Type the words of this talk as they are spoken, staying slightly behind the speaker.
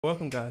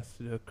Welcome, guys,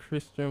 to the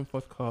Christian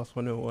Podcast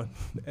 101.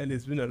 And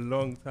it's been a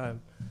long time.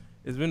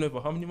 It's been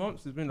over how many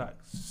months? It's been like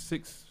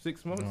six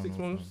months, No, 6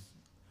 months.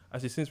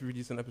 Actually, since we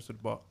released an episode,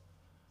 but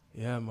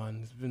yeah, man,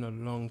 it's been a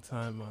long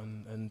time,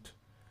 man. And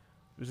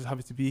we're just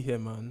happy to be here,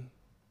 man.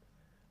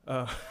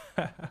 Uh,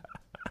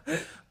 but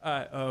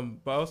I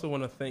also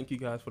want to thank you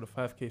guys for the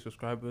 5K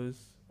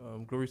subscribers.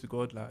 Glory to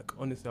God. Like,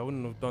 honestly, I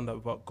wouldn't have done that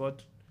without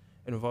God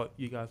and without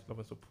you guys' love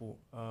and support.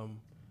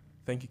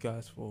 Thank you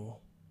guys for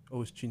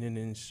always tuning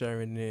in,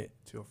 sharing it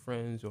to your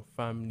friends, your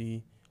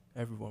family,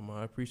 everyone, man.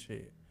 I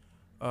appreciate it.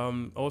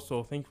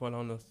 Also, thank you for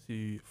allowing us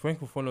to,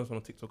 thank you for following us on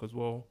TikTok as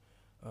well.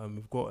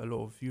 We've got a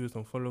lot of viewers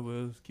and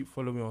followers. Keep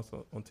following us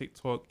on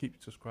TikTok,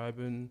 keep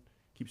subscribing,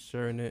 keep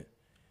sharing it.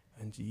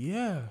 And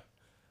yeah,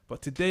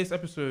 but today's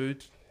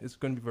episode is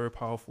going to be very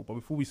powerful. But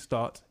before we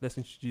start, let's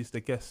introduce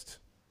the guest.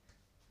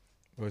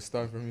 Well,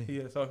 start from me.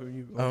 Yeah, start from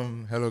you.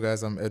 Hello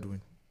guys, I'm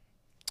Edwin.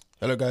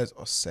 Hello guys,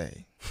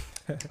 Osei.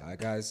 Hi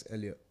guys,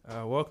 Elliot.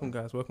 Welcome,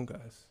 guys.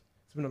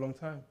 It's been a long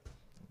time.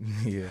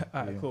 Yeah.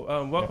 Alright, yeah. cool.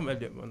 Welcome,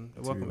 Elliot, man.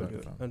 Welcome, you,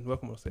 Elliot. fam. And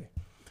welcome, I'll say.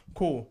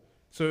 Cool.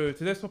 So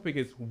today's topic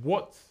is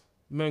what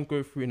men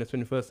go through in the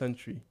 21st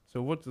century.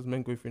 So what does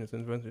men go through in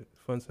the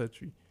 21st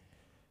century?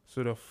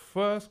 So the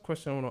first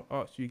question I want to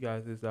ask you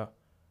guys is that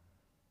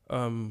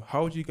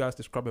how would you guys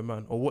describe a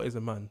man, or what is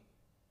a man?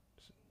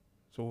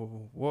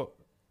 So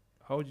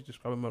how would you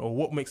describe a man, or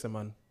what makes a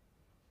man?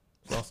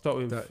 So I'll start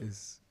with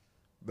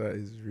That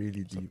is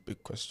really It's a deep.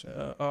 big question.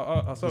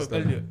 I'll start with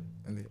Elliot.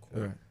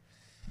 All right.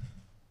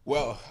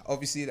 Well,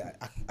 obviously,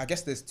 I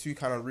guess there's two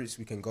kind of routes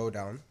we can go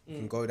down. We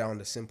can go down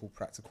the simple,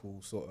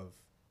 practical sort of,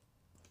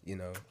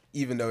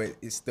 even though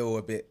it's still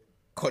a bit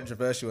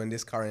controversial in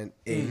this current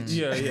age.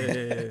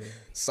 Yeah.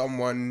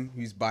 Someone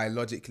who's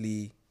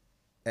biologically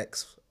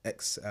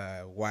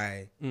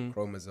XY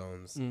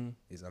chromosomes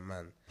is a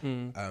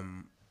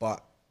man.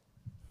 But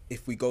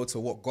if we go to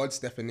what God's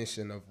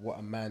definition of what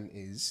a man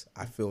is,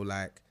 I feel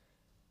like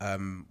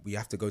we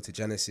have to go to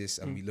Genesis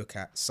and we look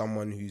at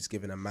someone who's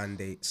given a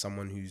mandate,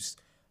 someone who's,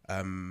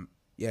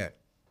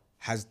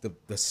 has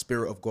the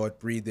spirit of God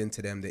breathed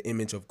into them, the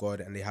image of God,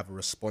 and they have a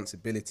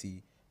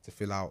responsibility to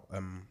fill out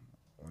on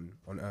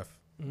earth.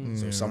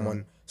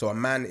 So a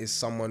man is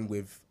someone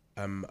with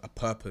a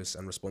purpose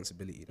and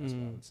responsibility. That's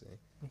what I would say.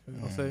 Okay,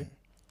 I'll say.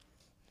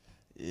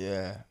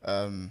 Yeah,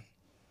 a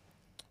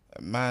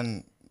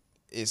man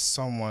is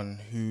someone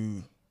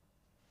who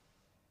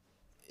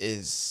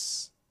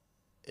is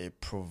a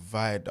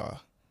provider.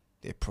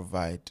 They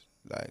provide,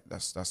 like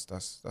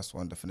that's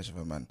one definition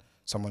of a man.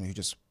 Someone who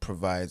just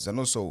provides, and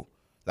also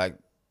like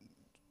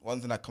one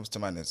thing that comes to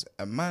mind is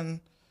a man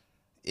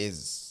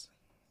is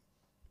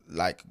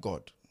like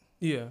God,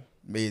 Yeah.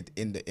 made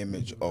in the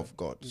image of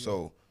God. Yeah.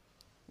 So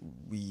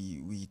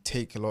we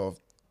take a lot of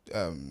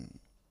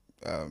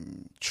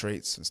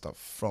traits and stuff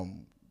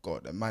from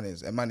God. A man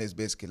is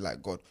basically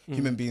like God.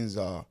 Human beings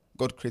are,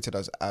 God created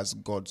us as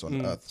gods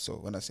on earth. So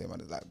when I say man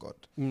is like God,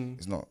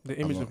 it's not The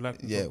image I'm of not-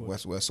 likeness Yeah, of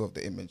God. we're sort of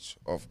the image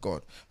of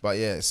God. But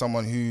yeah,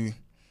 someone who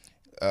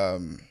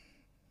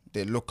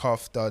they look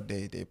after,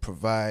 they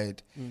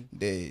provide,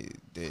 they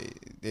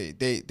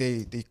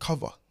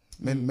cover.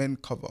 Men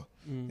cover.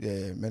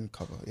 Yeah, men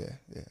cover.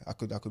 Yeah. I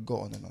could go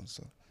on and on.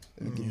 So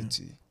let me give it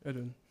to you.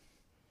 Eden.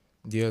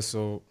 Yeah,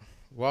 so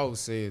what I would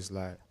say is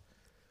like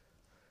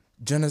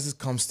Genesis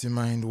comes to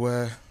mind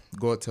where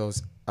God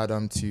tells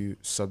Adam to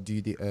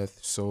subdue the earth.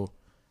 So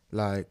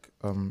like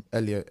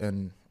Elliot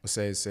and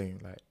Osei is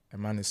saying, like a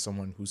man is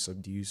someone who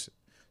subdues.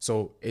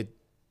 So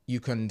you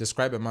can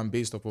describe a man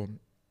based upon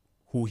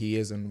who he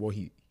is and what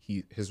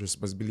his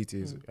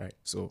responsibility is, right?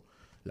 So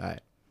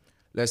like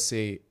let's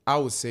say I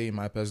would say in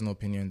my personal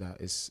opinion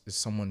that is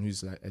someone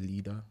who's like a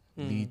leader,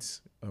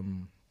 leads.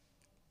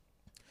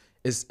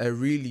 It's a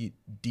really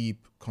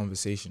deep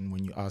conversation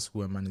when you ask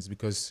who a man is,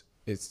 because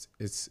it's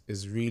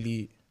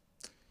really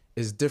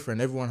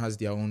different. Everyone has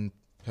their own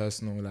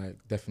personal like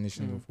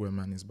definition of who a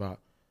man is, but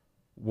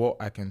what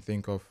I can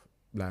think of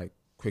like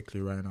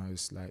quickly right now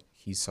is like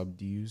he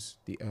subdues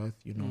the earth,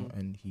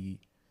 and he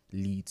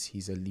leads.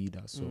 He's a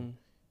leader, so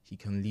he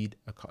can lead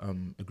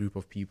a group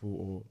of people,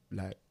 or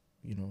like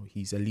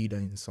he's a leader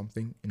in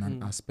something, in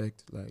an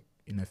aspect, like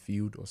in a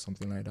field or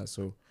something like that.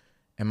 So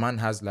a man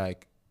has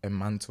like a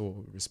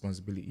mantle of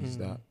responsibilities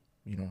that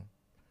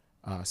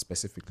are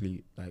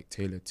specifically like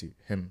tailored to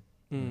him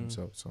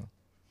himself. So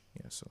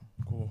yeah, so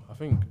Cool. I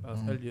think as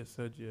Elliot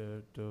said,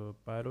 the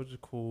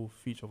biological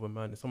feature of a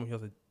man is someone who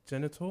has a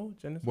genital.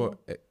 what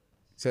it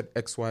said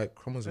XY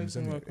chromosomes,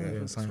 isn't it? XY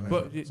chromosomes. something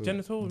But like that. So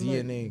genital,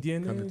 DNA like,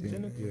 DNA, kind of thing,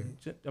 genital.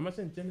 yeah. Am I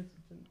saying genital?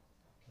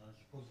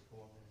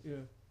 Yeah.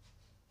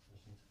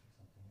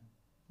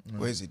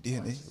 Where is it?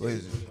 DNA? Where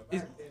is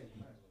it?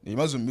 You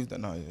might as well move that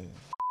now. Yeah.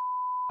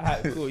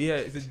 Alright, cool. Yeah,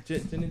 is it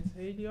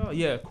genitalia?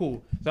 Yeah,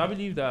 cool. So I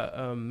believe that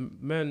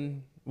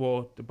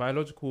the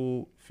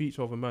biological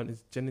feature of a man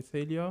is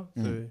genitalia.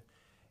 So,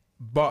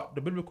 but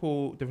the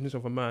biblical definition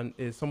of a man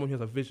is someone who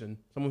has a vision,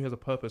 someone who has a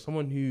purpose,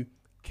 someone who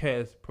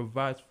cares,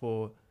 provides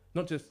for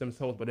not just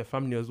themselves but their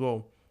family as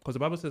well. Because the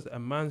Bible says a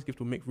man's gift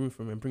will make room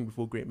for him and bring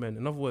before great men.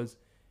 In other words,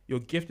 your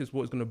gift is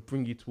what is going to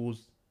bring you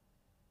towards.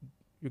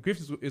 Your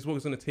gift is what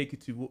is going to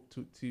take you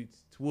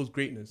towards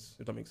greatness.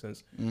 If that makes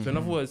sense. So in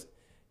other words,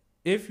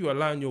 if you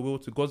align your will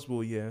to God's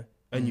will,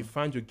 and you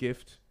find your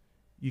gift,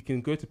 you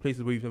can go to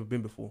places where you've never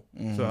been before.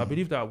 So I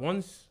believe that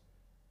once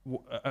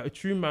a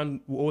true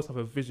man will always have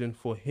a vision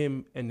for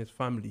him and his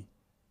family.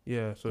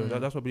 Yeah. So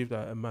that's what I believe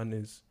that a man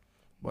is.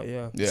 But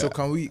yeah. So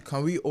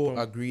can we all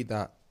agree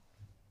that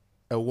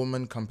a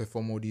woman can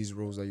perform all these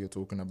roles that you're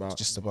talking about?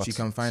 Just about she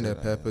can find her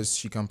purpose.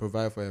 She can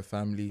provide for her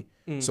family.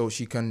 So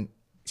she can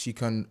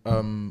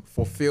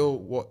fulfill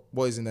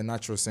what is in the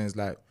natural sense,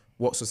 like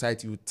what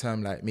society would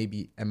term like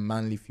maybe a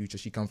manly future.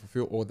 She can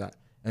fulfill all that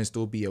and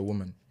still be a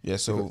woman. Yeah.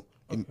 So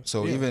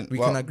even we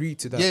can agree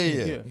to that.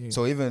 Yeah.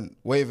 So even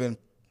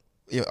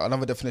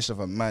another definition of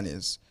a man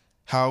is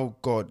how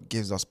God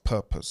gives us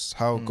purpose,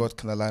 how God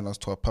can align us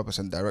to our purpose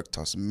and direct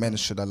us. Men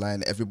should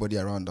align everybody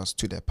around us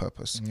to their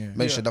purpose.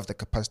 Men should have the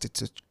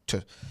capacity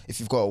to if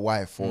you've got a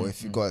wife or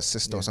if you've got a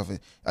sister or something,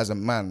 as a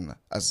man,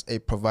 as a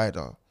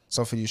provider,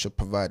 something you should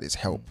provide is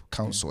help,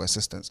 counsel,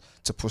 assistance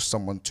to push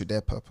someone to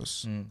their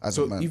purpose as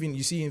a man.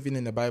 Even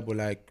in the Bible,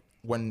 like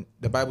when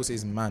the Bible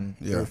says man,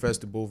 it refers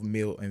to both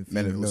male and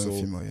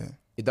female.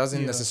 It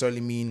doesn't necessarily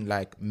mean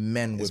like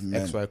men with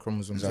XY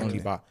chromosomes only,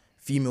 but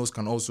females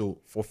can also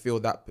fulfill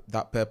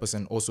that purpose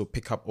and also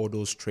pick up all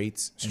those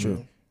traits. It's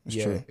true.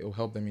 It will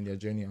help them in their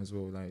journey as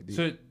well. Like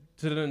so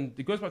then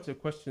it goes back to the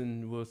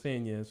question we were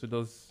saying. So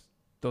does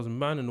a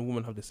man and a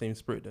woman have the same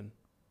spirit then?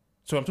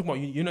 So I'm talking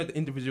about the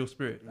individual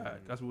spirit,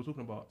 like that's what we're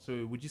talking about.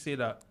 So would you say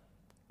that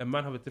a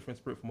man have a different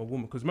spirit from a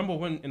woman? Because remember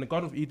when in the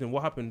Garden of Eden,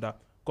 what happened? That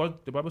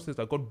the Bible says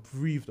that God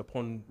breathed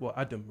upon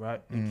Adam,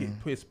 right,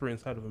 and put his spirit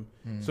inside of him.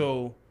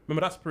 So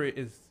remember that spirit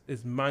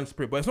is man's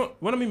spirit, but it's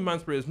not. When I mean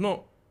man's spirit, it's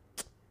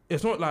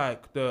not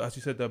like as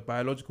you said, the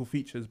biological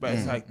features, but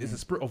it's like it's the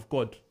spirit of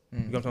God.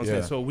 You know what I'm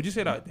saying? So would you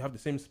say that they have the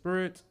same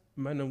spirit?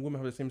 Men and women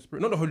have the same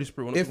spirit, not the Holy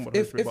Spirit.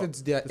 If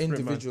it's their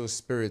individual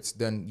spirits,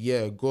 then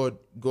God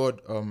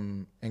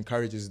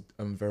encourages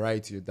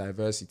variety or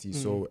diversity.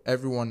 So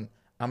everyone,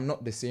 I'm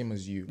not the same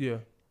as you. Yeah.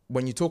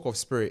 When you talk of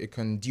spirit, it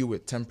can deal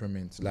with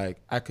temperament.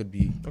 Like I could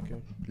be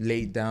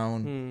laid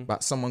down,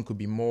 but someone could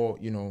be more,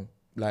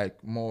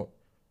 like more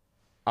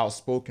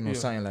outspoken or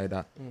something like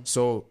that.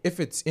 So if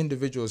it's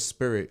individual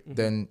spirit,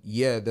 then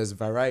there's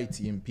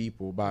variety in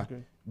people, but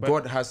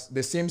God has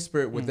the same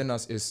spirit within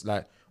us. Is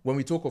like when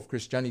we talk of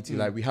Christianity,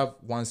 like we have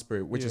one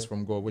spirit, which is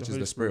from God, which is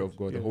the Spirit of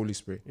God, the Holy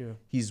Spirit.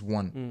 He's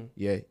one.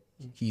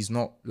 He's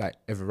not like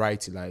a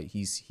variety. Like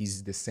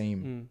he's the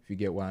same. If you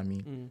get what I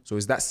mean. So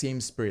it's that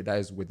same spirit that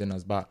is within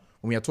us. But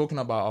when we are talking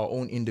about our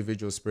own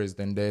individual spirits,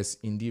 then there's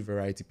indeed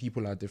variety.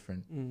 People are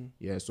different.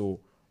 So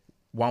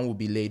one will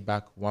be laid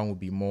back. One will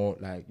be more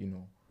like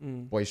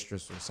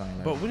boisterous or something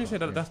like that. But wouldn't you say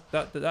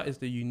that is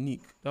the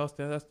unique? That's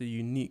the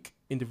unique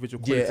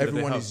individual quality.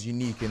 Everyone is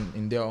unique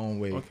in their own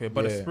way. Okay,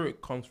 but the spirit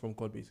comes from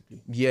God,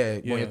 basically.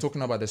 When you're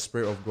talking about the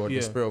Spirit of God,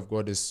 the Spirit of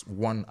God is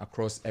one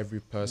across every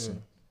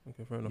person.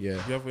 Okay, fair enough. Do you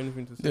have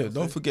anything to say? Yeah,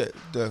 don't forget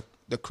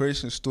the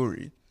creation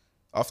story.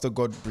 After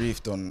God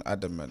breathed on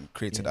Adam and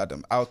created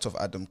Adam, out of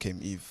Adam came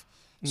Eve.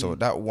 So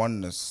that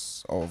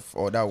oneness or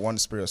that one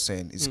spirit of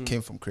saying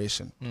came from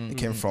creation. It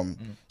came from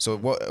so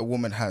what a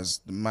woman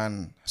has, the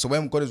man. So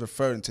when God is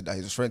referring to that,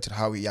 he's referring to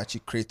how he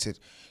actually created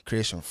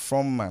creation.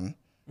 From man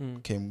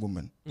came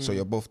woman. So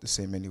you're both the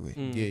same anyway.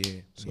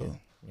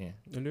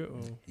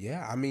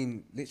 Yeah, I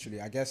mean, literally,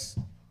 I guess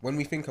when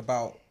we think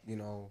about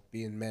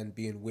being men,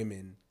 being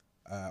women,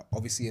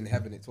 obviously in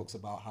heaven it talks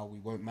about how we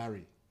won't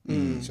marry.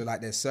 So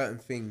like there's certain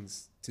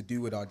things to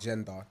do with our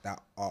gender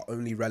that are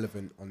only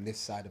relevant on this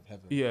side of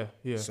heaven.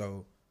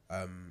 So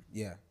so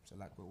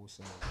like we're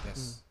also, I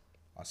guess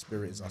our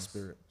spirit is our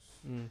spirit.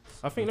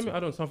 I think let me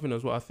add on something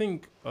as well. I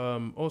think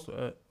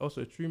also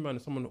a true man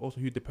is someone also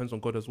who depends on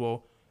God as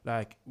well.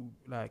 Like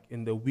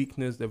in the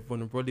weakness, the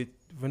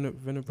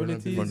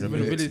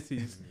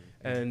vulnerabilities,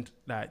 and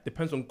like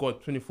depends on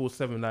God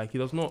 24/7. Like he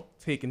does not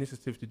take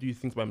initiative to do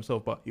things by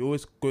himself, but he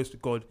always goes to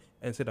God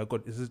and said that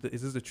God, is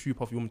this the true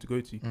path you want me to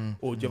go to,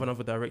 or do you have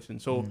another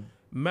direction? So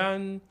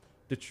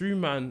the true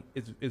man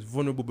is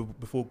vulnerable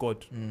before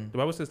God. The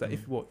Bible says that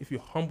if you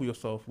humble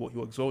yourself, he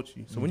will exalt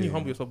you. So when you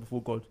humble yourself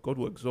before God, God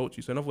will exalt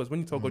you. So in other words,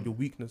 when you tell God your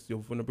weakness, your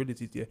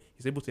vulnerabilities,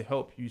 he's able to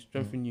help you,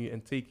 strengthen you,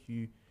 and take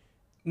you.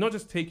 Not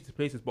just take you to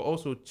places, but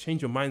also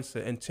change your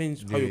mindset and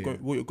change how you're going,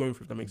 what you're going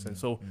through. If that makes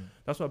sense. So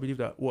that's why I believe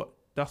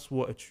that's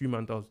what a true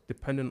man does,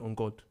 dependent on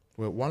God.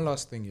 Well, one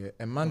last thing here: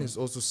 a man is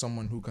also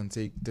someone who can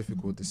take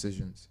difficult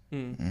decisions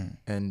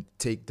and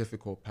take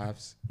difficult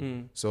paths.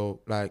 So,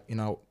 like in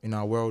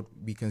our world,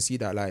 we can see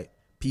that like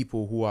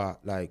people who are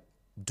like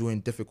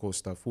doing difficult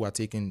stuff, who are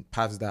taking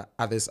paths that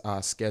others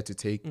are scared to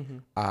take,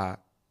 are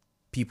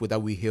people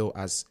that we hail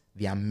as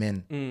their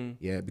men.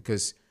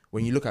 Because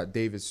when you look at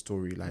David's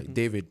story, like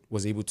David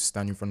was able to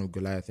stand in front of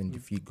Goliath and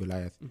defeat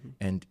Goliath,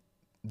 and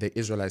the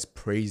Israelites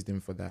praised him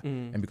for that.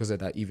 And because of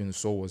that, even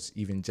Saul was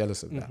even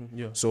jealous of that.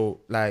 So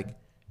like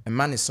a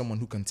man is someone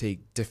who can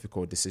take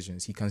difficult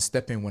decisions. He can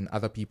step in when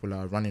other people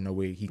are running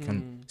away. He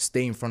can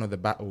stay in front of the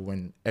battle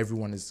when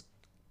everyone is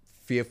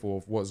fearful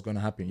of what's going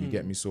to happen. You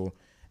get me? So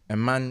a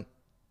man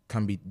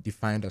can be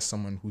defined as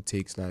someone who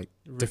takes like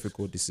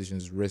difficult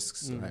decisions,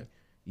 risks. Like,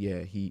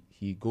 yeah,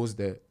 he goes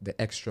the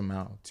extra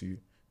mile to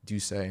do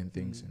certain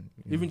things. And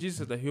even Jesus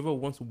said that whoever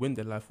wants to win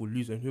their life will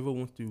lose, and whoever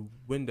wants to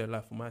win their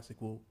life for my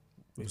sake will.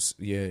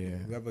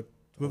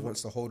 Whoever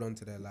wants to hold on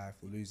to their life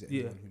will lose it.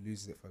 Yeah. Anyone who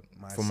loses it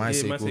for my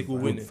sake will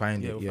win it.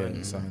 Find it. Will Yeah, find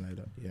it. something like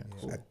that. Yeah.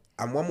 Cool.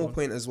 And one more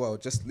point as well,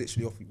 just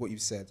literally off what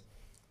you've said.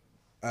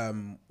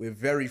 We're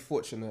very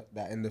fortunate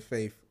that in the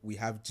faith we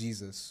have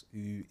Jesus,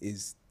 who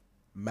is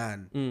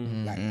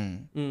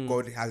man.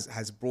 God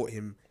has brought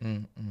him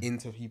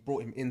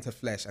into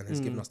flesh and has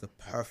given us the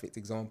perfect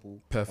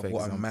example of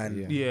what a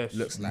man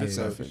looks like.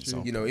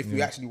 So you know, if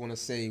we actually want to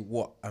say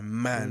what a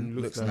man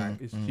looks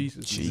like, it's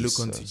Jesus. Look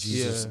unto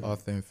Jesus,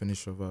 author and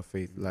finisher of our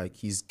faith. Like,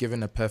 he's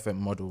given a perfect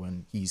model,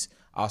 and he's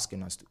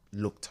asking us to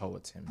look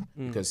towards him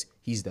because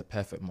he's the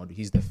perfect model.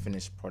 He's the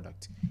finished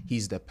product.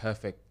 He's the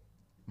perfect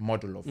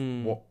model of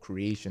what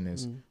creation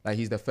is. Like,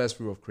 he's the first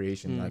fruit of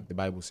creation, like the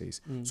Bible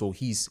says. So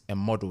he's a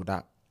model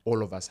that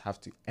all of us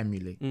have to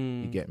emulate.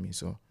 You get me?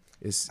 So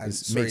it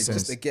makes sense.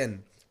 Just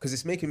again, because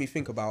it's making me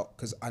think about,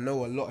 because I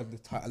know a lot of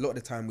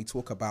the time we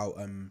talk about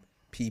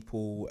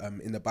people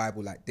in the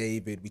Bible like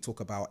David, we talk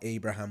about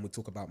Abraham, we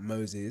talk about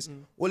Moses.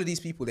 All of these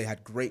people, they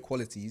had great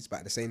qualities, but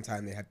at the same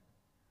time they had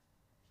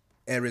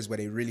areas where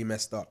they really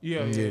messed up.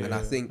 And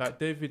I think like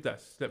David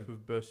that slept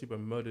with Bathsheba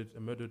and murdered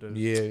her.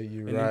 Yeah,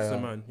 you're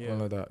right. Man,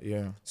 all of that.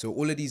 Yeah. So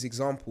all of these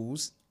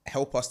examples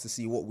help us to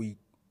see what we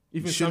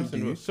even shouldn't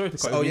Samson. do. Sorry to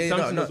cut you.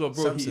 Samson as well,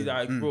 bro.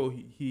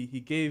 Samson.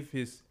 He gave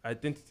his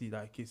identity,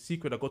 like his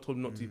secret that God told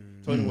him not to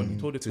tell anyone. He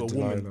told it to a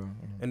woman,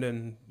 and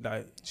then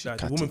like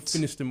the woman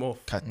finished him off.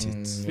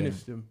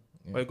 Finished him.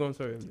 Wait, go on.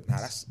 Sorry. Nah,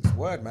 that's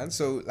word, man.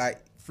 So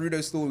like through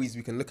those stories,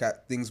 we can look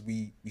at things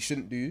we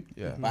shouldn't do.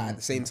 Yeah. But at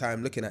the same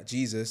time, looking at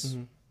Jesus,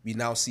 we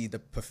now see the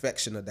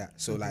perfection of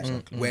that. So like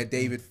where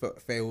David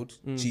failed,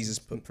 Jesus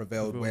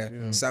prevailed.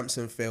 Where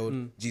Samson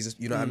failed, Jesus.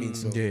 You know what I mean?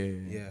 So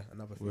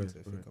another thing to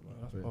think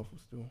about. That's powerful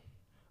still.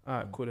 All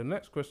right, cool. The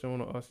next question I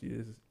want to ask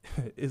you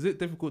is it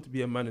difficult to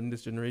be a man in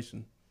this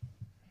generation?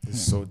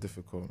 It's so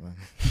difficult, man.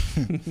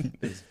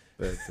 It's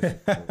very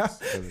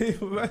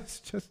difficult.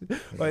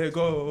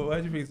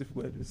 Why do you think it's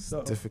difficult? It's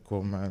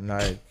difficult, man.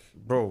 Like,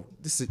 bro,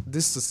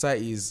 this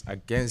society is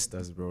against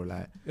us, bro.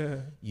 Like,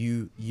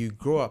 you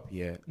grow up,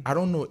 I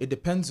don't know. It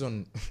depends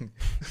on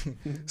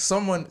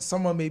someone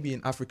maybe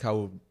in Africa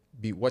will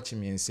be watching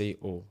me and say,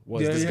 "Oh,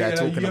 what's this guy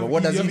talking about?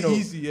 What does he know?"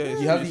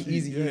 You have it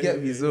easy. You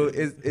get me. So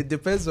it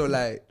depends on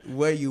like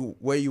where you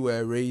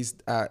were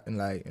raised at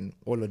and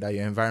all of that,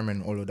 your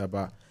environment, all of that.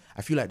 But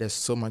I feel like there's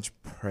so much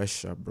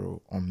pressure,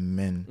 bro, on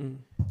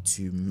men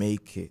to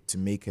make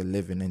a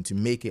living and to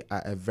make it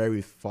at a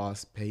very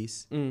fast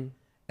pace. And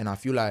I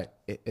feel like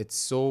it's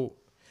so.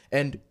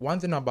 And one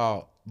thing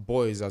about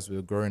boys as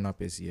we're growing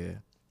up is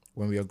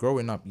when we are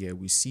growing up,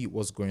 we see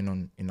what's going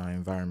on in our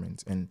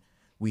environment, and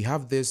we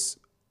have this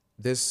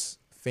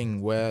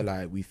thing where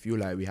like we feel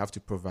like we have to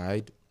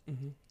provide,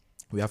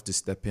 we have to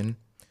step in,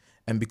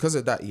 and because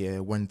of that,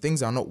 when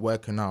things are not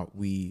working out,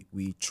 we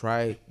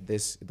try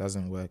this, it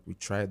doesn't work. We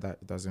try that,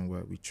 it doesn't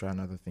work. We try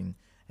another thing,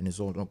 and it's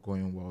all not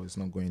going well. It's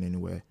not going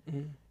anywhere.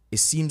 It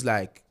seems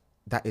like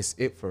that is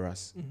it for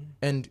us,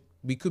 and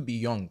we could be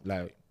young,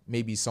 like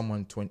maybe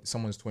someone's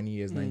 20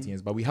 years, 19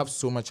 years, but we have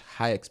so much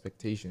high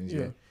expectations,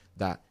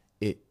 that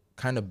it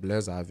kind of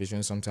blurs our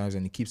vision sometimes,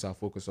 and it keeps our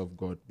focus off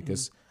God,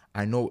 because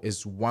I know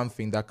it's one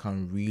thing that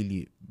can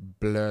really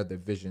blur the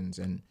visions,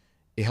 and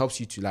it helps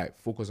you to like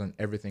focus on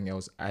everything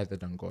else other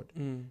than God.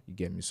 You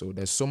get me? So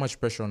there's so much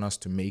pressure on us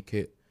to make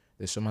it.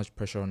 There's so much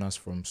pressure on us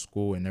from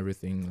school and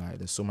everything. Like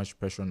there's so much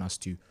pressure on us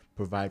to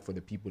provide for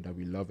the people that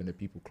we love and the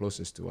people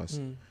closest to us.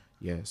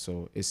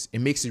 So it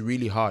makes it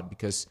really hard,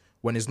 because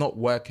when it's not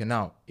working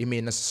out, it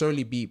may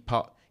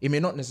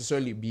not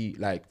necessarily be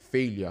like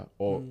failure,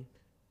 or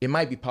it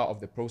might be part of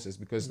the process,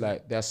 because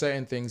like there are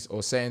certain things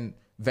or certain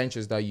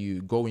ventures that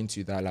you go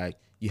into that like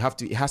it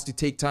has to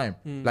take time.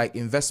 Like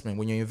investment,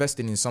 when you're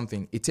investing in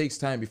something, it takes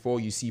time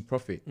before you see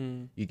profit.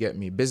 You get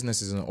me?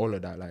 Businesses and all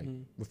of that, like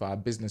with our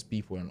business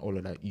people and all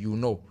of that, you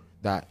know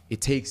that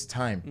it takes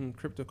time.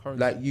 Cryptocurrency,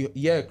 like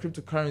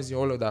cryptocurrency,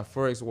 all of that,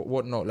 forex,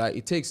 whatnot, like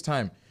it takes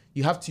time.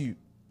 You have to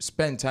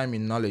spend time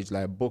in knowledge,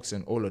 like books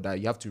and all of that.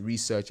 You have to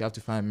research, you have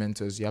to find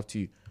mentors, you have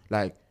to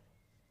like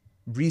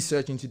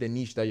research into the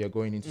niche that you're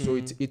going into. So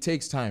it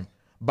takes time,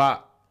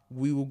 but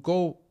we will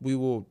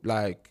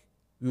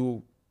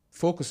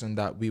focus on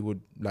that. We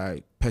would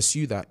like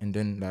pursue that, and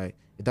then like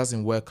it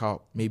doesn't work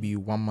out maybe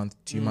 1 month,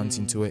 2 months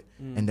into it,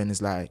 and then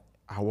it's like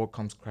our work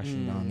comes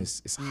crashing down.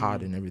 It's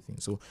hard and everything.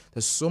 So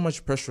there's so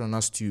much pressure on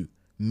us to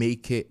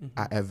make it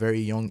at a very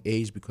young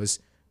age, because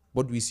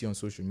what we see on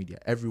social media,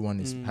 everyone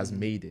has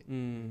made it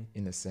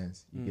in a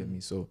sense. You get me?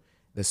 So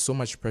there's so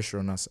much pressure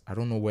on us. I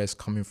don't know where it's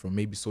coming from.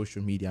 Maybe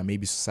social media,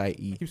 maybe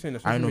society.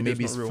 I don't know.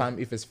 Maybe it's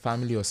if it's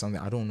family or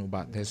something. I don't know.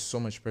 But there's so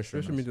much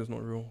pressure. Social media is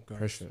not real, guys.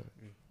 Pressure.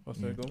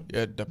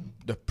 Yeah,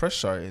 the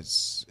pressure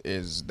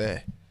is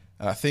there,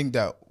 and I think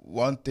that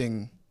one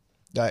thing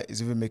that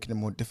is even making it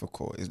more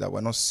difficult is that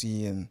we're not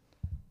seeing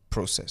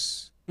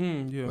process.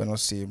 Yeah. We're not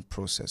seeing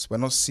process. We're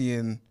not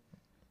seeing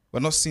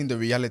the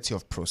reality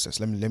of process.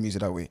 Let me use it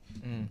that way.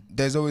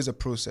 There's always a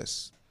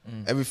process.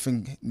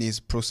 Everything needs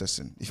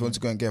processing. If you want to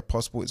go and get a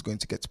passport, it's going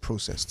to get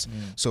processed.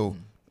 So,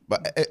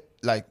 but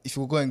like if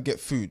you go and get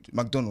food,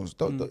 McDonald's,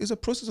 it's a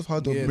process of how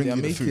they'll bring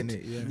you the food.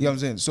 You know what I'm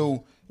saying?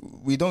 So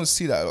we don't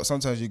see that a lot.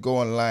 Sometimes you go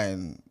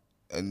online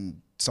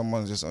and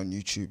someone's just on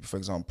YouTube, for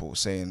example,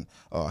 saying,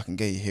 "Oh, I can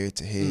get you here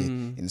to here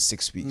in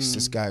 6 weeks."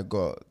 This guy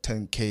got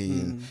 10K,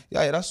 and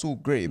yeah, that's all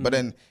great. But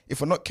then,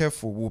 if we're not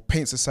careful, we'll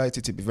paint society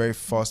to be very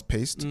fast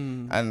paced,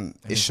 and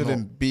it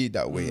shouldn't be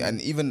that way.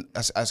 And even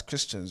as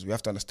Christians, we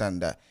have to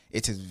understand that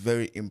it is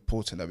very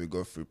important that we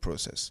go through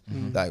process.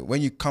 Like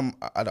when you come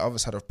at the other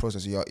side of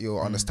process, you'll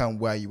understand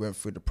why you went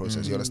through the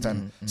process. You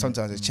understand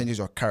sometimes it changes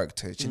your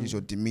character, it changes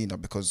your demeanor,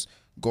 because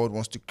God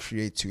wants to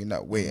create you in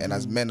that way. And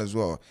as men as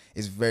well,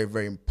 it's very,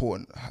 very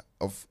important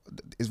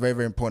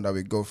that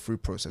we go through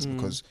process,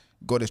 because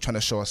God is trying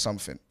to show us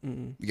something.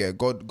 Yeah,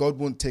 God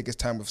won't take his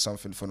time with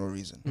something for no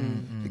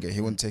reason. Okay,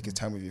 he won't take his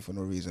time with you for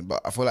no reason.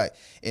 But I feel like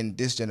in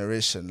this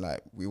generation,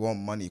 like we want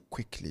money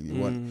quickly. We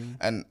want,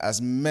 and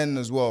as men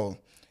as well,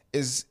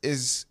 is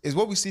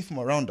what we see from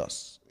around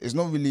us. It's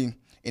not really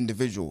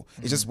individual.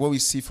 It's just what we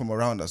see from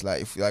around us.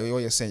 Like if like what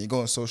you're saying, you go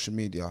on social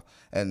media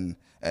and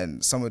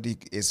somebody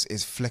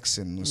is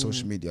flexing on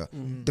social media.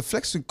 The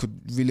flexing could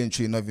really and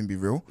truly not even be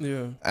real.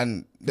 Yeah.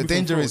 And the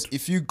danger is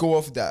if you go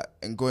off that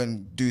and go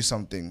and do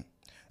something,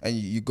 and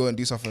you go and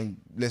do something,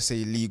 let's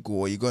say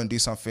illegal, or you go and do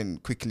something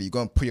quickly, you go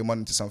and put your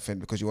money into something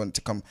because you want it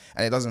to come,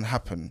 and it doesn't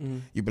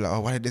happen, you'll be like, oh,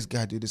 why did this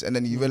guy do this? And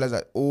then you realize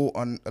that a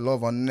lot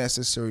of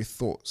unnecessary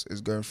thoughts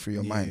is going through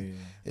your mind.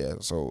 Yeah.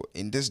 So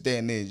in this day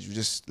and age, we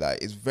just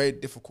like, it's very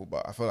difficult,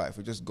 but I feel like if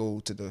we just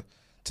go to the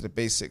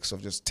basics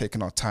of just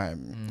taking our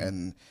time,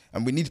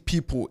 and we need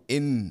people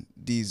in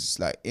these,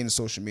 like in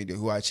social media,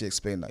 who actually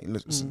explain, like,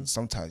 listen,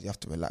 sometimes you have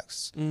to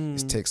relax.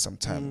 It takes some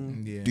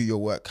time. Do your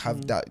work,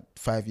 have that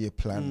 5-year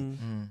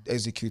plan,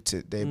 execute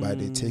it day by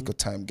day, take your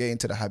time, get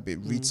into the habit,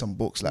 read some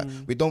books. Like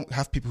we don't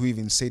have people who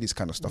even say this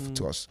kind of stuff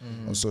to us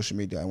on social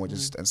media, and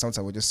and sometimes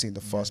we're just seeing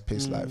the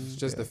fast-paced life. It's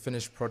just the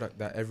finished product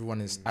that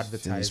everyone is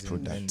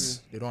advertising, and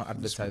they don't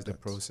advertise the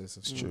process.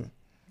 It's true.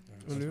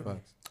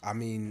 I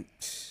mean,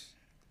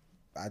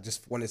 I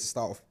just wanted to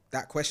start off,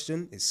 that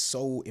question is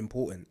so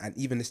important, and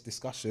even this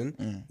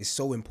discussion is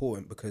so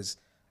important, because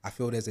I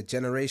feel there's a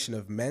generation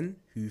of men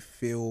who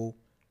feel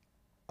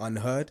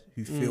unheard,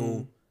 who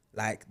feel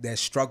like their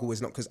struggle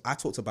is not, because I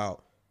talked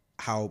about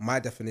how my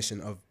definition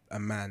of a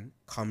man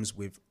comes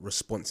with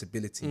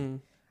responsibility,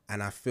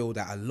 and I feel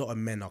that a lot of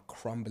men are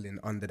crumbling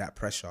under that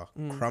pressure,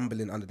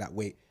 crumbling under that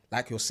weight.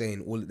 Like you're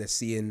saying, all that they're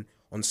seeing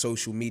on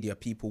social media,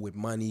 people with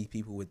money,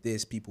 people with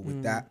this, people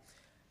with that.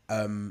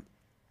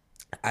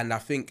 And I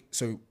think,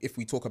 so if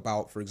we talk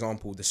about, for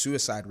example, the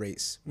suicide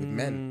rates with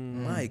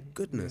men, my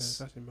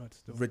goodness,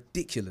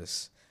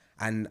 ridiculous.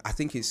 And I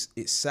think it's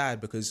sad,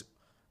 because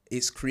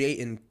it's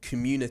creating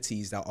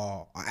communities that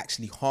are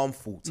actually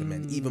harmful to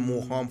men, even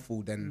more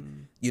harmful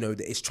than,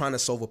 it's trying to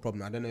solve a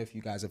problem. I don't know if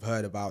you guys have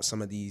heard about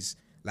some of these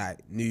like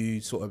new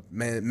sort of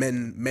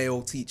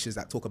male teachers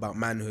that talk about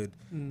manhood.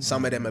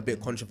 Some of them a bit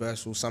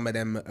controversial, some of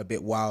them a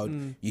bit wild.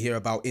 You hear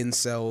about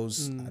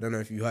incels. I don't know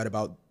if you heard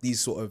about these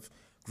sort of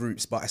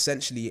groups, but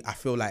essentially I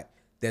feel like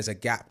there's a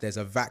gap, there's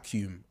a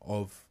vacuum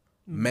of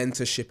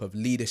mentorship, of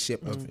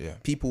leadership, of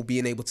people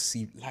being able to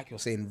see, like you're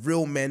saying,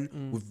 real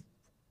men with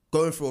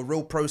going through a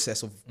real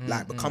process of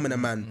like becoming a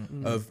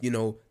man, of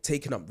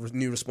taking up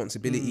new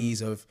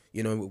responsibilities, of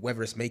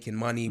whether it's making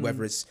money,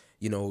 whether it's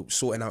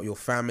sorting out your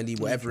family,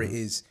 whatever it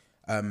is.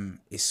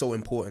 It's so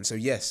important. So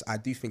yes, I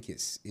do think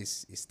it's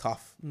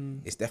tough.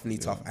 It's definitely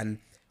tough. And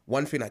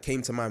one thing that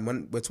came to mind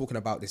when we're talking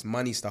about this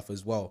money stuff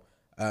as well,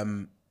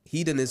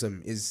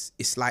 hedonism it's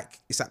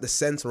at the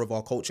center of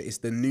our culture. It's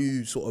the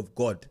new sort of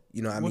God,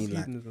 you know what I mean?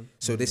 Hedonism? Like,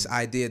 so this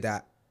idea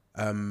that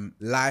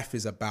life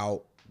is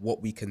about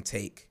what we can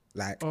take,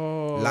 like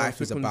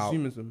life is about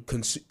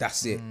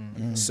that's it.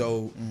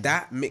 So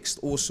that mixed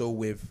also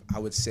with, I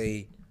would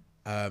say,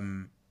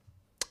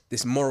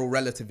 this moral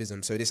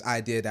relativism. So this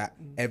idea that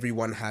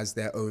everyone has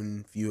their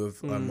own view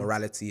of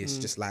morality. It's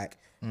just like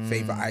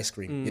favorite ice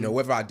cream.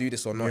 Whether I do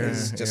this or not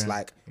is just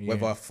like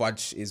whether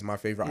fudge is my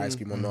favorite ice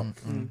cream or not.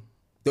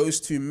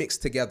 Those two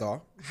mixed together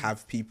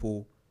have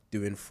people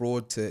doing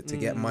fraud to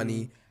get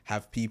money,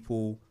 have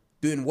people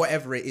doing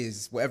whatever it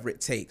is, whatever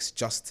it takes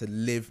just to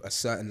live a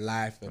certain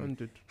life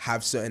and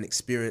have certain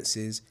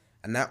experiences.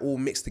 And that all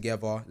mixed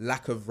together,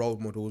 lack of role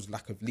models,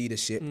 lack of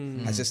leadership,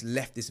 has just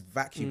left this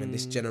vacuum and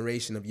this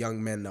generation of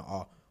young men that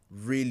are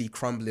really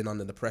crumbling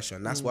under the pressure.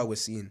 And that's why we're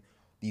seeing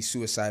these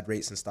suicide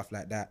rates and stuff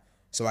like that.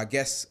 So I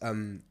guess,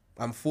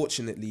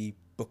 unfortunately,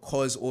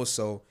 because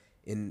also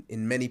in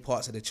many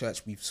parts of the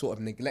church, we've sort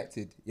of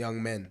neglected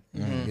young men.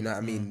 You know what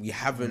I mean? We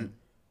haven't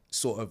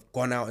sort of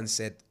gone out and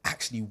said,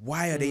 actually,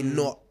 why are they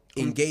not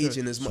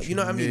engaging as much? You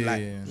know what I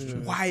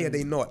mean? Why are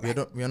they not?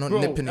 We are not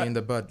nipping it in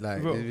the bud.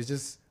 Like, it's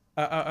just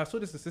I saw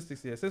the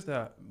statistics here. It says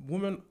that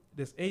women,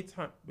 there's 8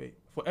 times. Wait,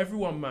 for every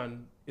 1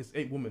 man, it's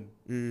 8 women.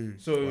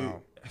 So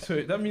Wow.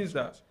 so that means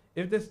that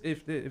if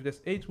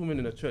there's 8 women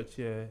in a church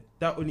here,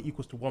 that only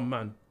equals to 1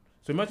 man.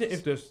 So imagine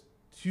if there's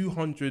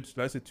 200,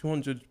 let's say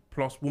 200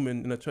 plus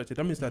women in a church.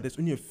 That means that there's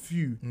only a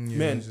few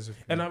men. it's just a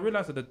few. And I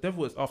realized that the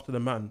devil is after the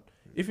man.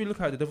 If you look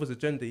at the devil's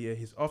agenda here,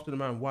 he's after the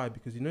man. Why?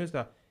 Because he knows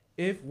that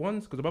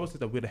because the Bible says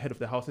that we're the head of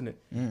the house, innit?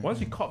 Once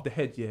you cut off the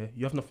head,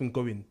 you have nothing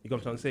going. You got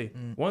what I'm trying to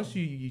say? Once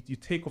you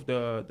take off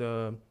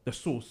the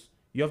source,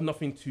 you have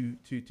nothing to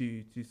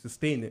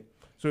sustain it.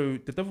 So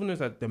the devil knows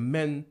that the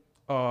men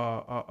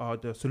are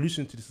the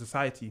solution to the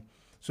society.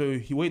 So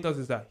what he does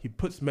is that he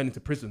puts men into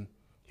prison.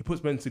 He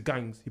puts men into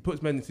gangs. He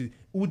puts men into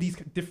all these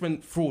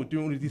different fraud,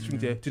 doing all of these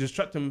things there to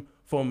distract them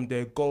from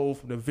their goal,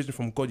 from their vision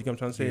from God. You get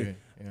what I'm trying to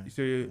say?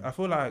 So I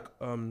feel like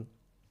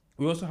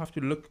we also have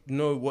to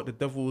know what the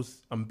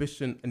devil's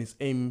ambition and his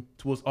aim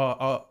towards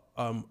our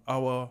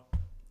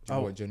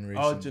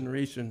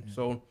generation.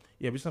 So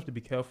we just have to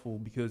be careful,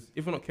 because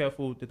if we're not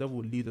careful, the devil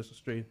will lead us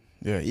astray.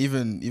 Yeah,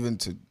 even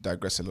to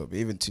digress a little bit,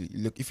 even to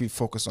look, if we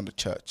focus on the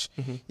church,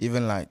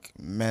 even like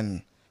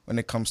men, when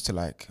it comes to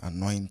like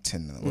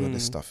anointing and all of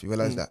this stuff, you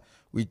realize that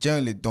we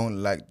generally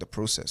don't like the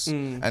process.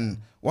 And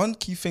one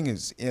key thing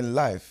is in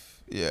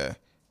life,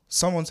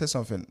 someone said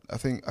something, I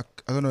think, I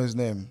don't know his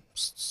name,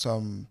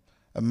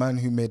 a man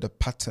who made a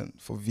patent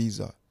for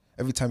Visa.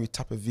 Every time you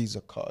tap a Visa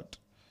card,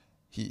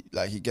 he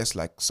gets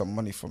like some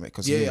money from it,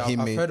 because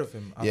I've heard of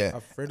him.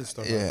 I've read his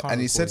story.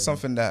 And he said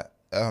something that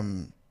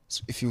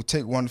if you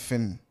take one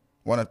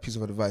piece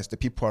of advice, the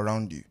people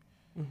around you,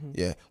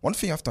 one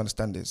thing you have to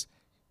understand is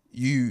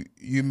you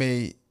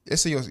may,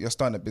 let's say you're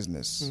starting a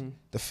business,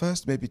 the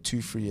first maybe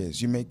 2-3 years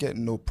you may get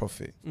no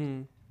profit,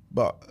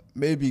 but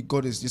maybe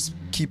God is just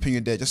keeping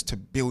you there just to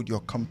build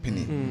your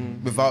company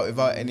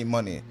without any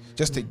money,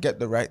 just to get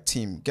the right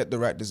team, get the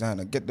right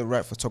designer, get the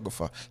right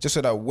photographer, just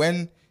so that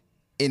when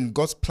in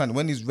God's plan,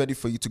 when he's ready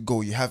for you to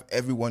go, you have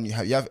everyone you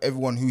have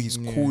everyone who he's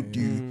called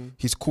you,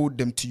 he's called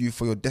them to you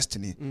for your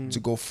destiny to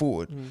go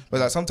forward.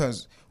 But like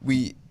sometimes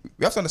we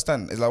have to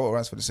understand, it's like what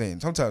Ransford is saying.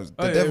 Sometimes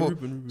the devil,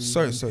 Ruben.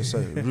 sorry,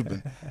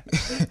 Ruben.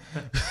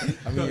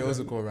 I mean, you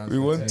also call Ransford.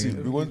 What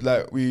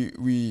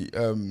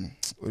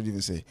did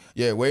you say?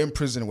 Yeah, we're in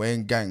prison, we're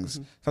in gangs.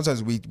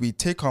 Sometimes we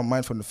take our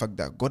mind from the fact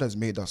that God has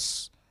made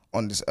us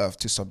on this earth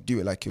to subdue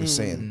it, like you were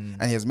saying,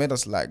 and he has made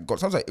us like God.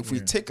 Sometimes if we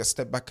take a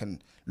step back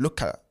and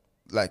look at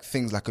like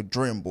things like a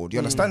drawing board, you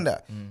understand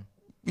that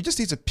we just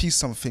need to piece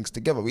some things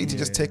together. We need to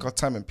just take our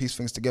time and piece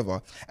things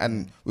together,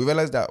 and we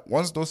realize that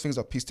once those things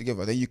are pieced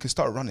together, then you can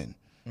start running.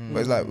 But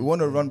it's like we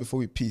want to run before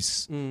we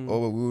piece,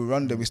 or we will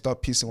run, then we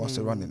start piecing whilst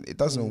we're running. It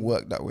doesn't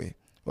work that way.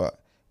 But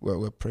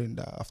we're praying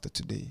that after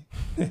today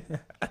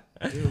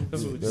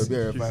there'll be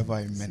a revival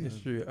in men. It's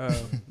true.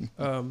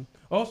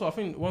 Also, I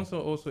think one thing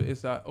also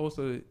is that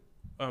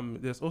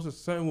there's also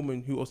certain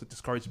women who also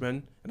discourage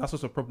men, and that's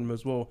also a problem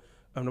as well.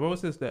 The Bible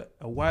says that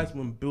a wise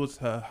woman builds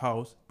her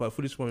house, but a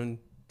foolish woman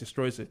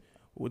destroys it.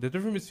 Well, the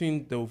difference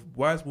between the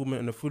wise woman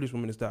and the foolish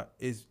woman is that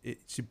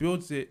she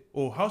builds it,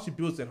 or how she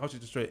builds it and how she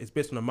destroys it is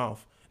based on her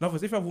mouth. In other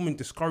words, if you have a woman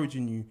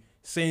discouraging you,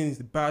 saying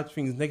bad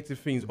things, negative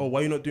things, why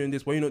are you not doing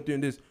this? Why are you not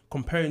doing this?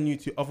 Comparing you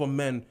to other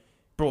men,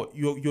 bro,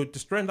 you're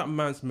destroying that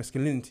man's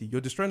masculinity.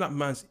 You're destroying that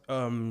man's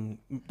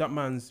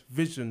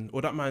vision,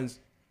 or that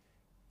man's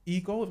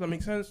ego, if that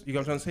makes sense. You get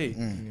what I'm trying to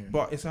say?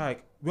 But it's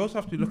like, we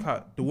also have to look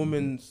at the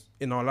women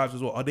in our lives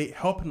as well. Are they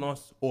helping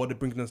us, or are they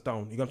bringing us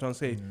down? You get what I'm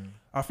trying to say?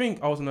 I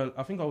think I was in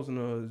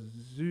a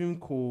Zoom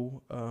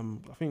call.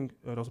 I think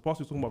there was a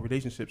pastor talking about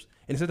relationships,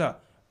 and he said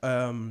that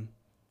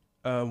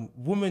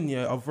women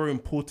are very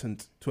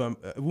important to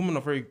women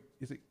are very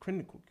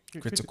critical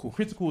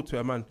to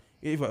a man.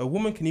 A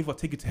woman can either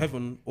take you to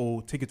heaven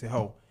or take you to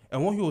hell.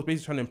 And what he was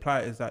basically trying to imply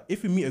is that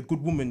if you meet a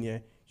good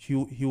woman,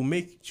 she'll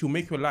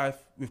make your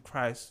life with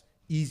Christ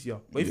easier.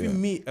 But if you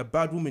meet a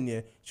bad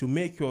woman, she'll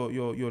make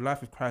your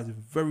life with Christ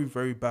very,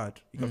 very bad.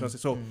 You know what I'm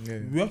saying? So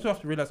we also have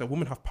to realize that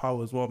women have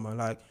power as well, man.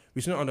 Like,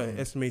 we shouldn't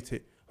underestimate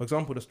it. For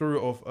example, the story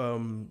of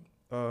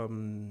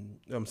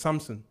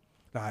Samson.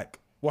 Like,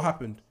 what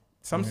happened?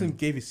 Samson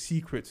gave his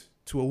secret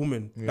to a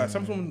woman. Like,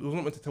 Samson was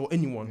not meant to tell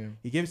anyone.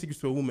 He gave his secret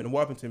to a woman, and what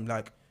happened to him?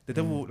 Like, the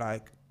devil,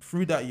 like,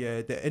 through that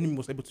the enemy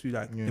was able to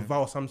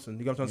devour Samson.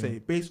 You know what I'm trying to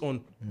say? Based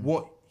on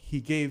what he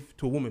gave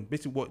to a woman,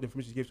 basically what the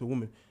information he gave to a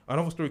woman.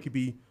 Another story could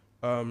be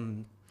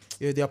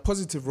there are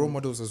positive role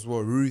models as well.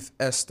 Ruth,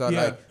 Esther,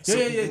 I'm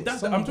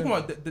talking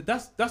about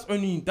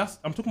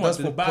I'm talking about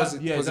the bad.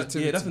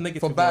 Positivity. That's the negative.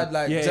 For bad,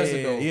 like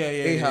Jezebel,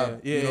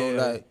 Ahab.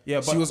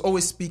 She was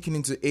always speaking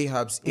into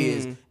Ahab's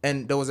ears,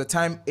 and there was a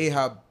time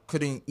Ahab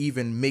couldn't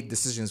even make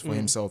decisions for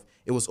himself.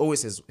 It was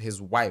always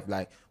his wife.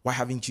 Like, why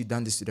haven't you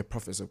done this to the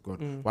prophets of God?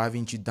 Why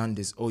haven't you done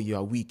this? Oh, you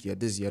are weak. You're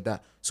this. You're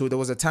that. So there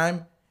was a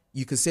time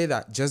you could say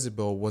that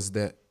Jezebel was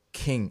the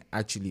king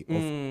actually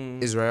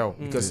of Israel,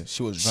 because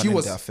she was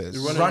their affairs.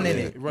 running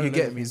it. You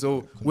get me?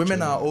 So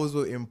women are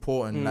also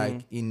important.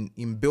 Like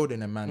in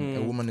building a man,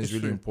 a woman is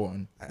really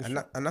important.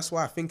 And that's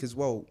why I think as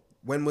well,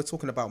 when we're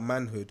talking about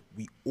manhood,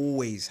 we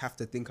always have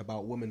to think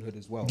about womanhood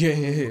as well. Yeah,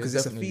 Because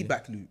it's a definitely.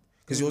 feedback loop.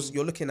 Because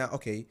you're looking at,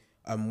 okay,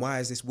 why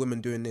is this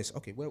woman doing this?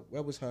 Okay,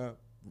 where was her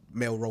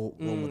male role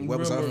model? Where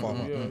was her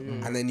father?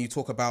 And then you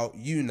talk about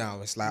you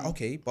now. It's like,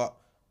 okay, but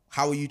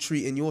how are you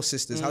treating your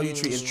sisters? How are you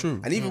treating? It's true.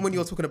 And even when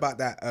you're talking about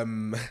that,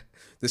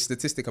 the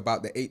statistic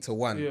about the 8 to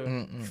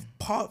 1,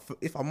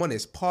 if I'm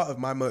honest, part of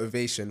my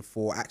motivation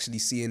for actually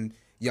seeing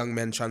young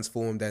men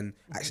transformed and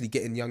actually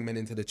getting young men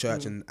into the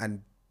church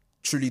and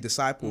truly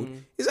discipled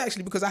is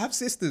actually because I have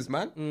sisters,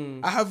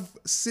 man. I have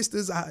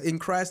sisters in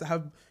Christ. I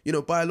have,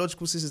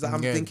 biological sisters that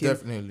I'm thinking,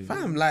 definitely.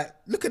 fam, like,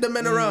 look at the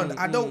men around.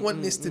 I don't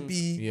want this to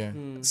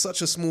be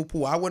such a small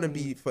pool. I want to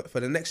be, for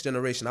the next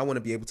generation, I want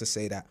to be able to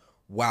say that,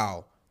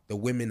 wow, the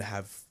women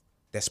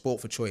they're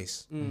sport for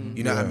choice.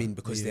 You know what I mean?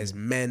 Because there's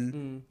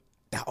men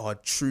that are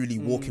truly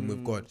walking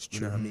with God.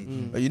 You know what I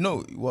mean? But you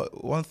know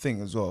what? One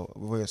thing as well,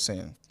 what you're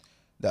saying,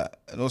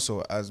 that, and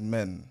also as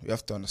men, we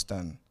have to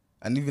understand,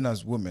 and even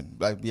as women,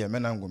 like,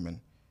 men and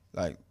women,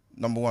 like,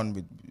 number one,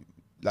 with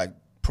like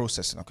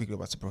processing. I'll quickly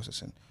go back to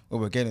processing. When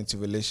we're getting into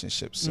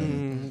relationships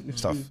and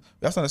stuff,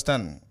 we have to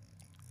understand,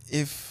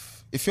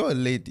 if you're a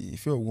lady,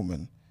 if you're a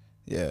woman,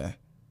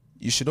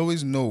 you should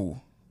always know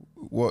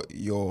what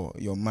your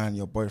man,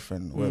 your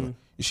boyfriend, whatever,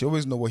 you should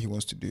always know what he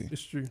wants to do.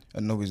 It's true.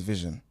 And know his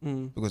vision,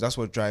 because that's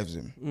what drives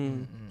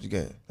him. You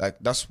get it? Like,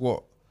 that's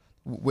what,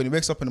 when he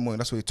wakes up in the morning,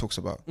 that's what he talks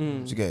about.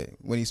 You get it?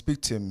 When you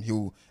speak to him,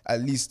 he'll,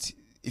 at least,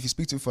 if you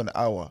speak to him for an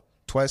hour,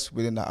 twice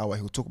within that hour,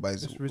 he'll talk about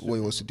what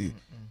he wants to do.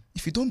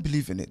 If you don't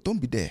believe in it, don't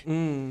be there.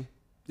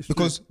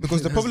 Because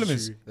the problem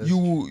is, you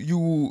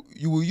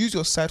will use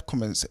your side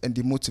comments and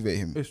demotivate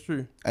him. It's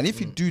true. And if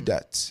you do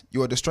that,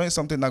 you are destroying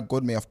something that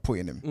God may have put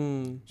in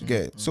him. You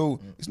get it? So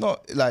it's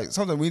not like,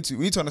 sometimes we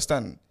need to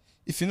understand,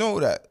 if you know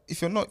that,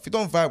 if you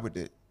don't vibe with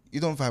it, you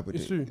don't vibe with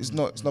it. True. It's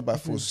not by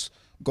force.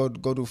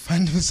 God will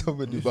find you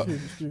somebody. But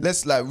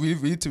let's, like, we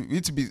need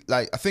to be,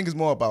 like, I think it's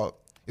more about,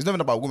 it's not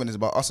even about women, it's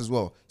about us as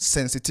well.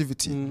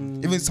 Sensitivity.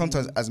 Even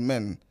sometimes as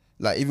men,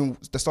 like, even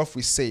the stuff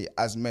we say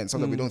as men,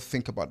 sometimes we don't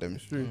think about them.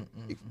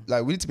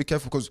 Like, we need to be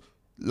careful, because,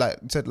 like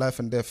you said, life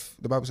and death,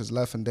 the Bible says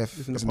life and death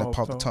is in the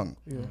power of the tongue.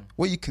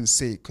 What you can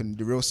say can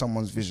derail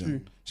someone's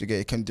vision. You get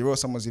it? It can derail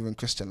someone's even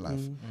Christian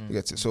life. You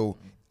get it? So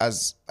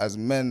as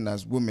men,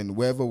 as women,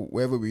 wherever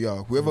we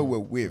are, whoever we're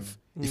with,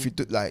 if you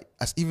do, like,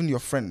 as even your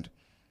friend,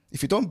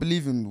 if you don't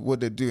believe in what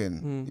they're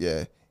doing,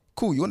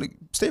 cool, you want to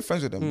stay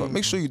friends with them, but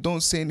make sure you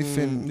don't say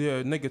anything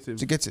negative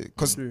to get it,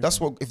 because that's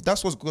what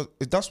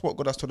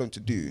God has told them to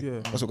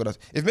do. That's what God has.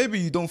 If maybe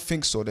you don't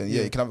think so, then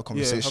you can have a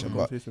conversation.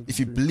 But if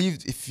you believe,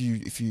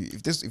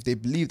 if they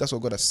believe that's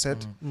what God has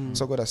said,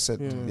 that's what God has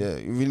said.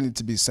 You really need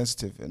to be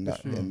sensitive in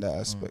that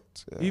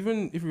aspect.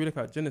 Even if you look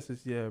at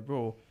Genesis,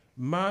 bro,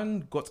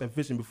 man got a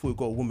vision before he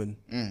got a woman.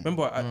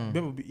 Remember,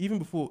 even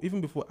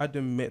before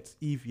Adam met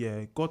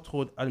Eve, God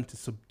told Adam to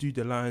subdue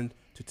the land,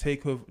 to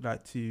take over,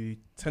 like, to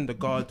tend the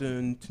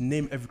garden, to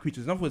name every creature.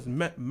 In other words,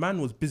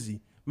 man was busy.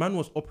 Man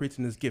was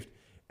operating his gift.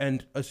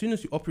 And as soon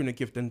as you operate in a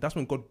gift, then that's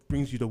when God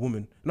brings you the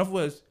woman. In other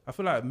words, I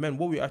feel like, men,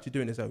 what we're actually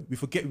doing is that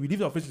we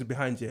leave our visions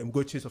behind and we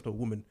go chase after a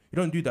woman. You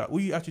don't do that.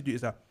 What you actually do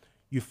is that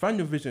you find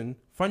your vision,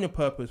 find your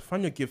purpose,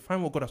 find your gift,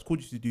 find what God has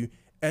called you to do,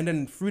 and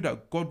then through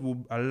that, God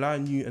will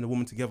align you and the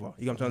woman together.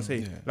 You know what I'm trying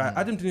to say?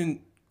 Adam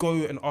didn't go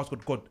and ask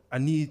God, I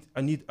need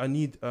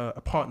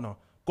a partner.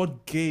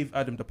 God gave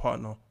Adam the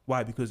partner.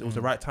 Why? Because it was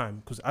the right time.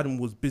 Because Adam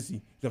was busy. You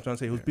know what I'm trying to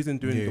say? He was busy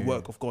doing the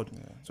work of God.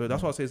 So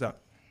that's what I say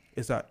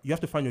is that you have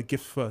to find your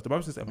gift first. The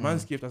Bible says a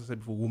man's gift, as I said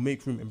before, will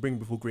make room and bring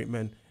before great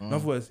men. In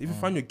other words, if you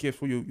find your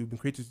gift, what you've been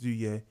created to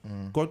do,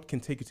 God can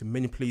take you to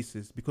many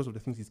places because of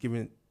the things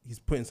He's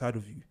put inside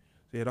of you.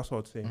 So that's what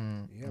I'd say.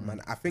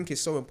 Man, I think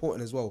it's so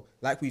important as well.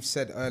 Like we've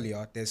said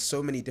earlier, there's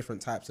so many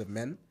different types of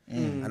men,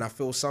 and I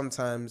feel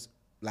sometimes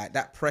like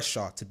that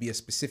pressure to be a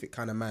specific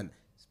kind of man,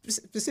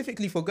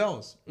 specifically for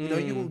girls. You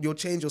know, you'll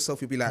change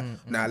yourself. You'll be like,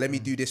 nah, let me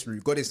do this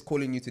route. God is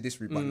calling you to this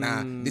route, but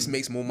nah, this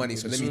makes more money,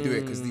 so let me do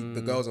it because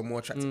the girls are more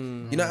attractive.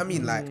 You know what I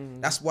mean?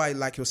 Like, that's why,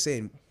 like you're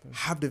saying,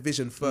 have the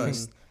vision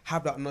first,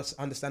 have that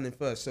understanding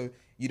first, so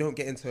you don't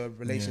get into a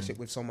relationship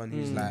with someone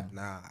who's like,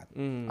 nah.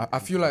 I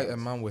feel like a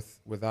man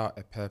without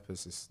a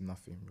purpose is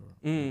nothing, bro.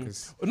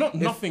 Because not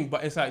nothing,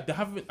 but it's like they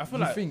haven't. I feel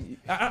like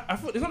I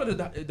feel it's not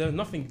that they're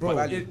nothing, bro.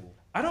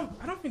 I don't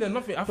think they're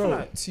nothing. I feel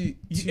like if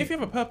you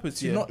have a purpose,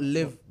 to not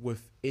live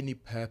with any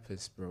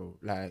purpose, bro.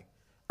 Like,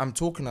 I'm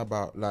talking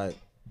about like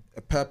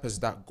a purpose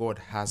that God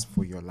has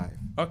for your life.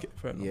 Okay,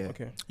 fair enough.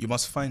 Okay, you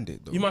must find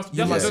it though. You must.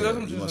 You That's must what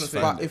I'm just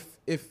find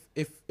saying.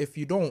 But if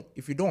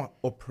you don't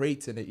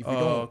operate in it, if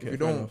you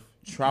don't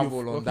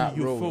travel on that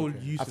road,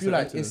 I feel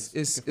like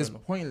it's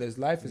pointless.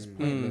 Life is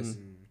pointless,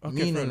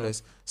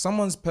 meaningless.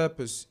 Someone's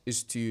purpose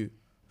is to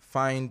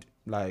find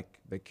like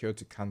the cure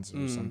to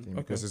cancer or something,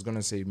 because it's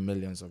gonna save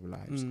millions of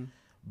lives.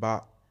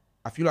 But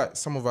I feel like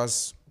some of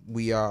us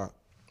we are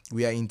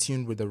in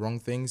tune with the wrong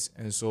things,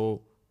 and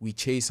so we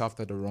chase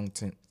after the wrong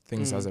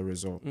things as a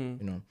result. You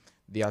know,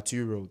 there are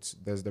two roads.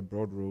 There's the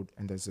broad road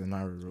and there's the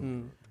narrow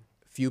road.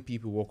 few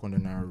people walk on the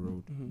narrow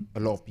road. A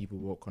lot of people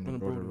walk on the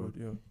broader road.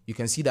 Yeah. You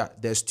can see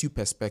that there's two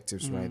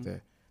perspectives right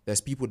there.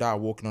 There's people that are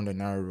walking on the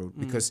narrow road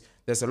because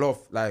there's a lot of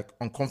like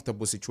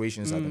uncomfortable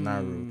situations at the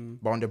narrow road,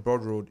 but on the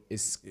broad road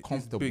it's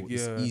comfortable, big,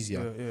 it's yeah,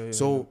 easier. yeah,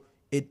 So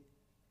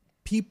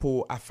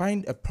I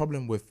find a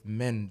problem with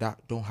men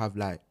that don't have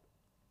like,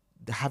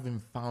 they haven't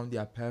found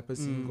their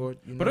purpose in God.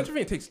 You know? But don't you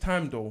think it takes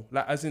time though?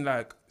 Like, as in,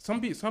 like some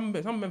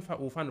men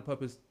will find a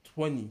purpose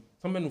 20.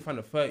 Some men will find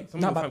a 30. Some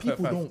men will but find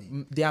people 35.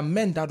 don't. There are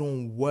men that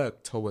don't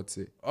work towards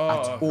it at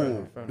all. fair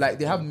enough, Like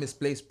they have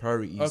misplaced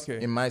priorities.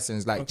 Okay. In my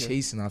sense, like Okay.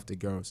 chasing after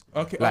girls.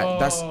 Okay. Like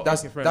that's okay,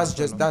 fair enough,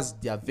 fair enough. that's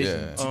their vision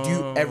Yeah. to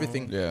do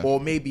everything, Yeah. or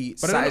maybe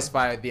But they're not-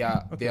 satisfy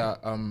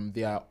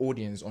their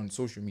audience on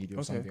social media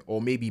or something,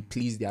 or maybe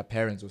please their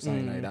parents or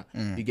something like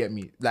that. You get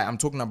me? Like I'm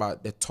talking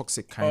about the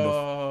toxic kind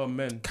of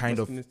men. kind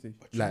of- masculinity.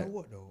 But you like- know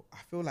what though? I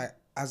feel like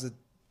as a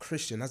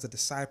Christian, as a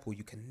disciple,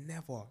 you can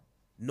never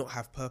not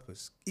have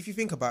purpose. If you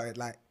think about it,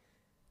 like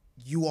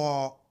you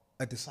are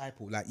a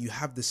disciple, like you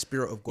have the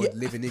spirit of God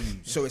living in you.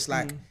 So it's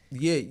like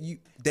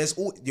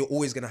you're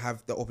always gonna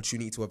have the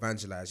opportunity to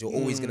evangelize. You're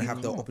always gonna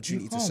have the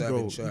opportunity to can't, serve bro.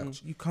 in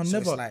church. You can So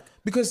it's never like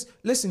because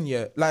listen,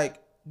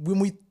 like when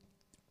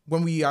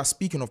we are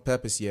speaking of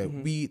purpose here,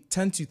 we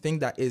tend to think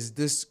that is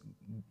this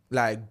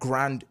like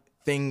grand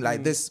thing,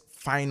 like this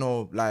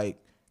final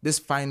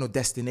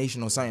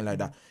destination or something like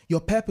that.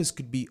 Your purpose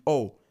could be,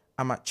 oh,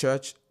 I'm at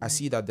church. I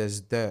see that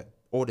there's dirt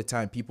all the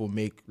time. People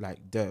make like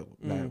dirt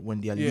like when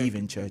they are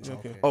leaving church.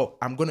 Okay. Oh,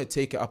 I'm gonna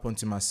take it up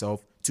onto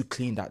myself to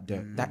clean that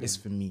dirt. That is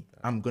for me.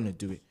 I'm gonna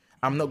do it.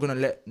 I'm not gonna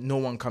let no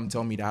one come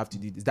tell me that I have to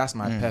do this. That's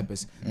my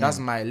purpose. That's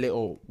my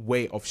little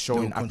way of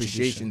showing Little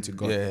appreciation to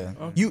God.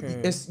 Yeah.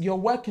 You're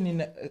working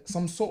in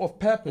some sort of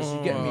purpose.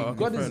 You get me? okay,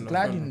 God fair is enough,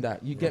 glad fair in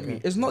that. You get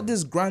me? It's not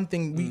this grand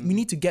thing. We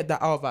need to get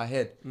that out of our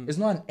head. It's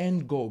not an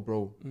end goal,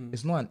 bro.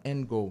 It's not an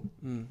end goal.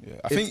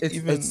 Yeah. I think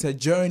it's a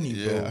journey,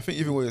 bro. Yeah, I think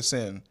even what you're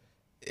saying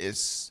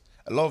is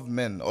a lot of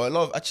men, or a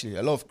lot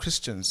of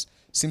Christians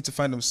seem to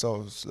find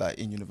themselves like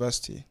in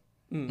university,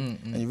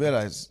 and you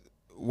realize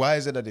why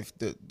is it that if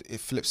it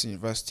flips in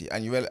university,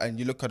 and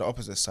you look at the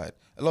opposite side,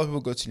 a lot of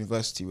people go to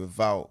university with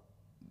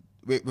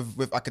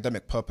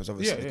academic purpose,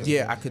 obviously. Yeah, because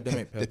Yeah,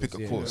 academic they purpose. pick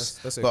a yeah. course,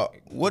 That's a- but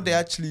what they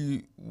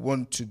actually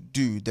want to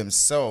do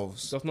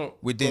themselves That's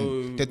not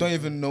within, they don't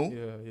even know.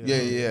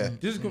 Yeah. We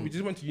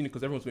just went to uni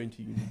because everyone's going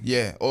to uni.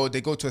 Yeah, or they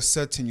go to a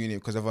certain uni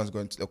because everyone's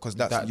going to, because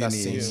that's That uni.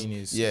 same is- uni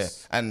is- yeah,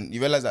 and you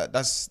realize that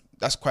that's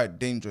quite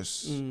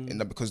dangerous in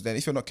that, because then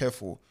if you're not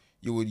careful,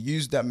 you would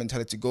use that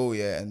mentality to go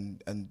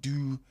and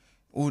do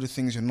all the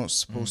things you're not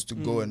supposed to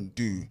go and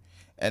do,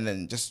 and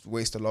then just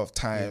waste a lot of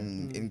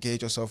time,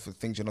 engage yourself with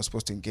things you're not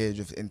supposed to engage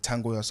with,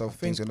 entangle yourself with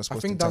things you're not I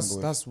supposed think to entangle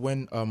with. that's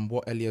when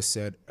what Elias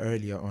said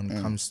earlier on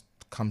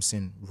comes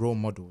in. Role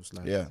models,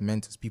 like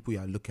mentors, people you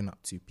are looking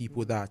up to,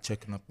 people that are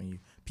checking up on you,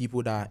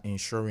 people that are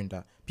ensuring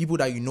that, people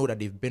that you know that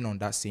they've been on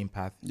that same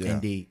path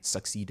and they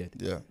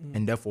succeeded,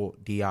 and therefore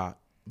they are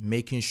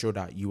making sure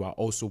that you are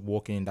also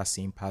walking in that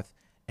same path,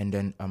 and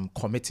then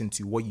committing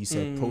to what you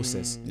said,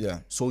 process,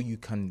 so you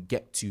can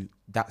get to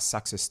that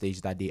success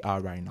stage that they are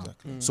right now.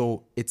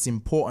 So it's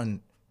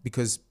important,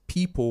 because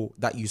people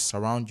that you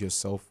surround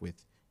yourself with,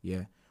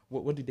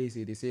 what did they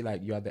say? They say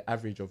like you are the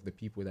average of the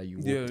people that you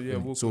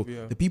walk with. So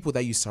the people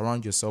that you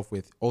surround yourself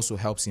with also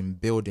helps in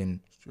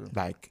building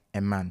like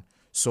a man.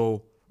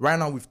 So right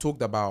now we've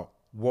talked about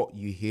what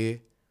you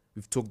hear,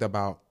 we've talked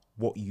about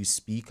what you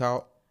speak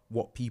out,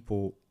 what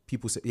people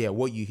say,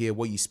 what you hear,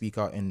 what you speak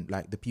out, and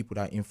like the people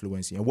that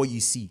influence you and what you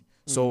see.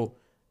 So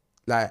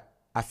like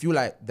I feel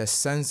like the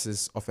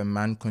senses of a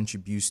man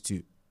contributes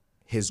to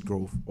his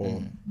growth,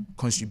 or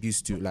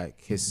contributes to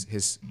like his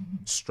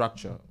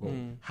structure, or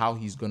how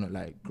he's gonna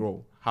like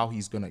grow, how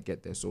he's gonna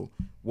get there. So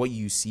what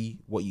you see,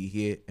 what you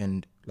hear,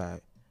 and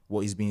like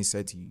what is being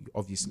said to you,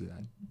 obviously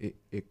like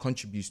it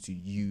contributes to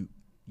you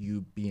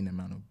being a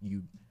man, or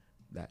you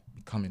like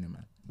becoming a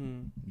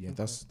man.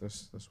 That's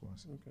what I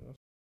say. Okay,